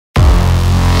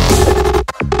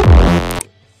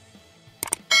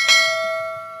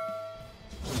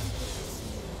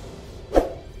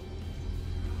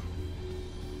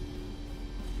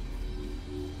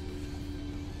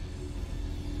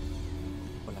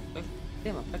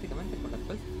sistema, prácticamente con el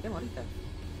actual sistema ahorita.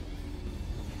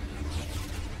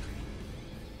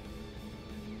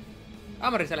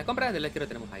 Vamos a revisar las compras. Del quiero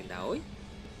tenemos ahí la hoy.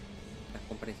 Las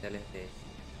compras iniciales de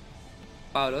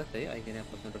Pablo, ahí tiene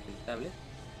posición resucitable.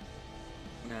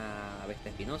 Una bestia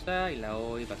espinosa y la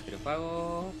hoy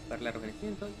bacteriófago, perla de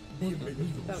rejuvenecimiento.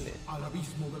 Bienvenidos al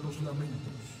abismo de los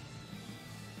lamentos.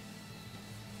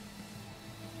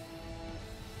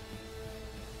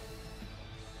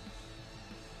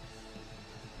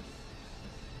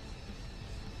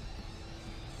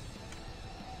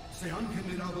 Se han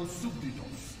generado súbditos.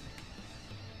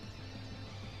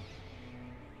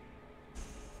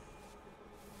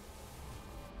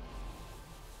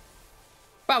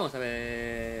 Vamos a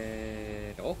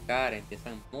ver. Oscar empieza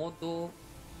en moto.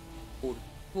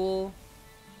 Curvo.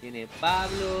 Viene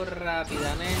Pablo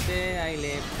rápidamente. Ahí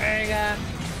le pega.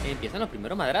 Empiezan los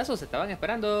primeros madrazos. Se estaban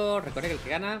esperando. Recuerda que el que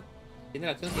gana tiene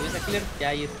la opción si vence a Killer. Ya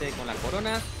ahí con la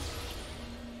corona.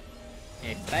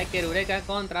 Striker Eureka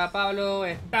contra Pablo.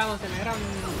 Estamos en el gran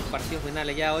partido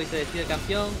final. Ya hoy se decide el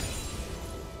campeón.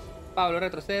 Pablo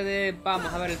retrocede.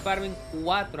 Vamos a ver el farming.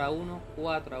 4-1.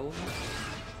 4-1.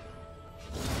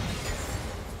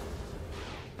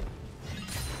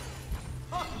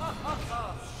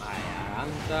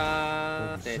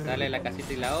 Avanza. Se sale la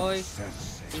casita y la hoy.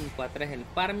 5-3 el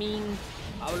farming.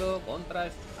 Pablo contra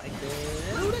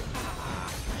Striker Eureka.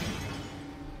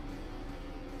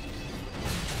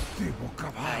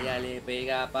 Allá le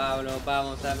pega a Pablo.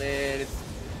 Vamos a ver.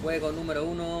 Juego número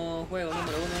 1. Juego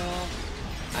número 1.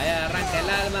 Allá arranca el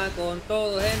alma con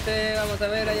todo, gente. Vamos a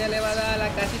ver. Allá le va a dar la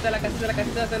casita, la casita, la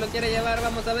casita. Se lo quiere llevar.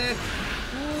 Vamos a ver.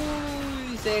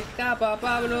 Uy, se escapa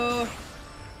Pablo.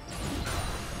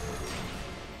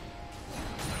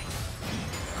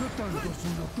 ¿Qué tanto es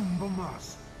una tumba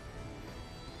más?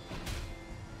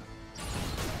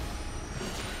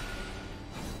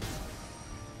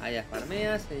 Allá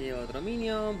farmea, se lleva otro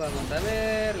minion. Vamos a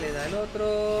ver, le da el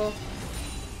otro.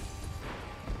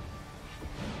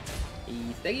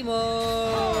 Y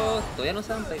seguimos. Todavía no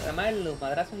se han pegado mal los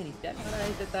madrazos iniciales. Ahora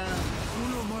ahí se está.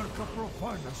 Una marca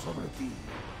profana sobre ti.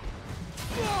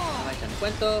 Ahí está, me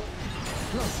cuento.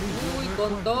 Uy,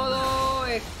 con todo.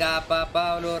 Escapa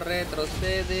Pablo,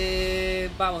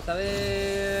 retrocede. Vamos a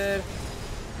ver.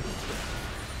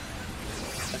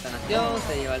 La sanación,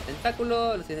 se lleva el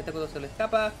tentáculo. El tentáculo se lo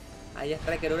escapa. Ahí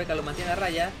Striker Eureka lo mantiene a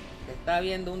raya. Se está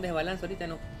viendo un desbalance ahorita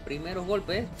en los primeros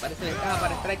golpes. Parece ventaja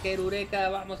para Striker Eureka.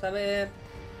 Vamos a ver.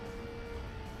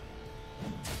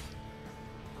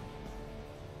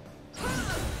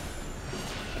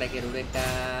 Striker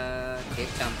Eureka, que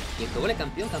es doble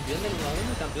campeón, campeón del 1-1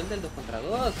 y campeón del 2 contra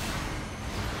 2.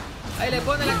 Ahí le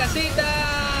pone la casita.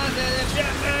 Se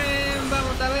defienden.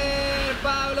 Vamos a ver,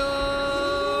 Pablo.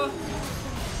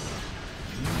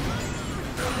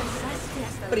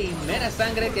 Primera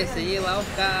sangre que se lleva a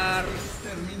Oscar.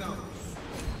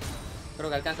 Creo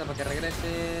que alcanza para que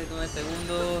regrese. 9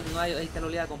 segundos. No hay, ahí está la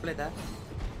oleada completa.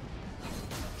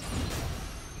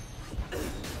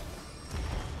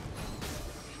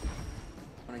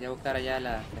 Bueno, ya buscar allá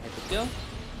la ejecución.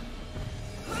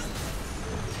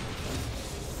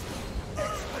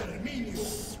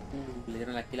 Le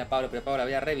dieron la kill a Pablo, pero Pablo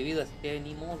había revivido, así que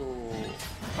ni modo.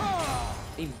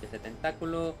 Limpia ese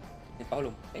tentáculo. De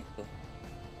Pablo, esto.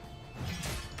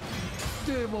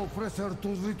 Debo ofrecer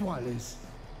tus rituales.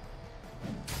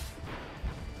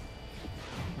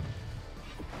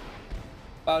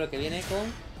 Pablo que viene con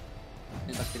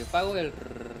el bacteriófago, el...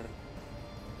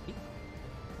 ¿Sí?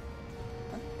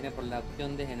 Tiene por la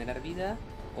opción de generar vida.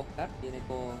 Oscar viene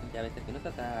con llaves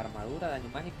espinosas, armadura, daño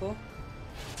mágico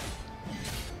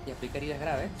y aplica heridas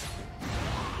graves.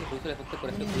 Y produce el efecto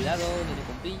por este cuidado, viene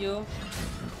con brillo.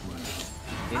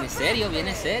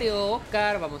 Viene serio,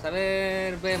 Oscar. Vamos a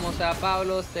ver. Vemos a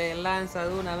Pablo, se lanza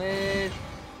de una vez.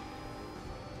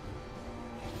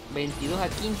 22 a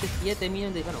 15, 7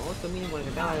 minions de... Bueno, 8 minions por el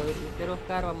que acaba de ver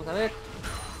Oscar. Vamos a ver.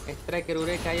 Striker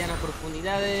Eureka allá en las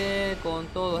profundidades. Con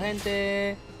todo,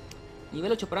 gente.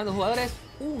 Nivel 8 parando jugadores.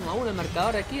 1-1 el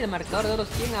marcador de aquí. El marcador de oro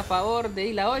 100 a favor de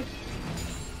Isla hoy.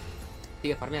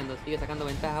 Sigue farmeando, sigue sacando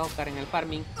ventaja a Oscar en el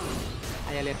farming.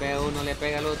 Allá le pega uno, le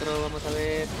pega al otro. Vamos a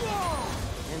ver.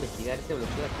 Voy a investigar ese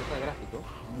bloqueo de acceso al gráfico.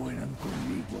 Mueran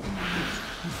conmigo.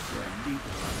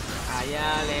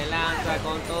 Allá le lanza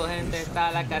con todo, gente.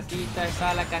 Está la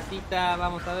casita,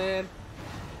 Vamos a ver.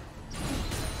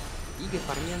 Sigue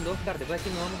farmeando Oscar. Después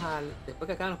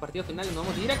que acaban los partidos finales, nos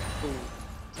vamos directo.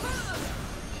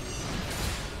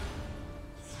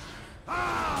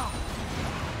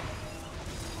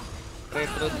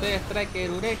 Retrocede Striker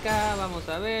Eureka. Vamos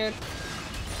a ver.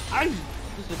 ¡Ay!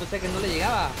 Yo pensé que no le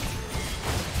llegaba.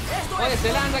 Oye,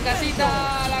 se lanza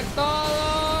casita, la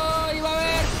todo. Y va a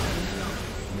ver.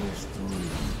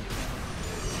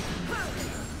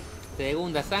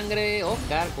 Segunda sangre,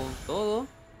 Oscar con todo.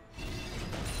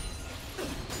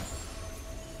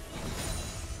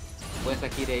 Puedes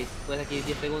aquí, Ace. Puedes aquí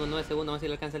 10 segundos, 9 segundos, vamos a ver si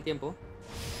le alcanza el tiempo.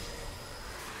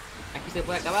 Aquí se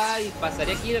puede acabar y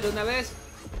pasaría aquí de una vez.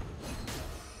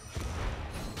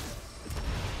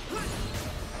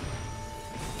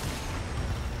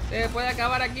 Se puede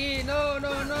acabar aquí. No,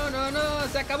 no, no, no, no.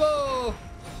 Se acabó.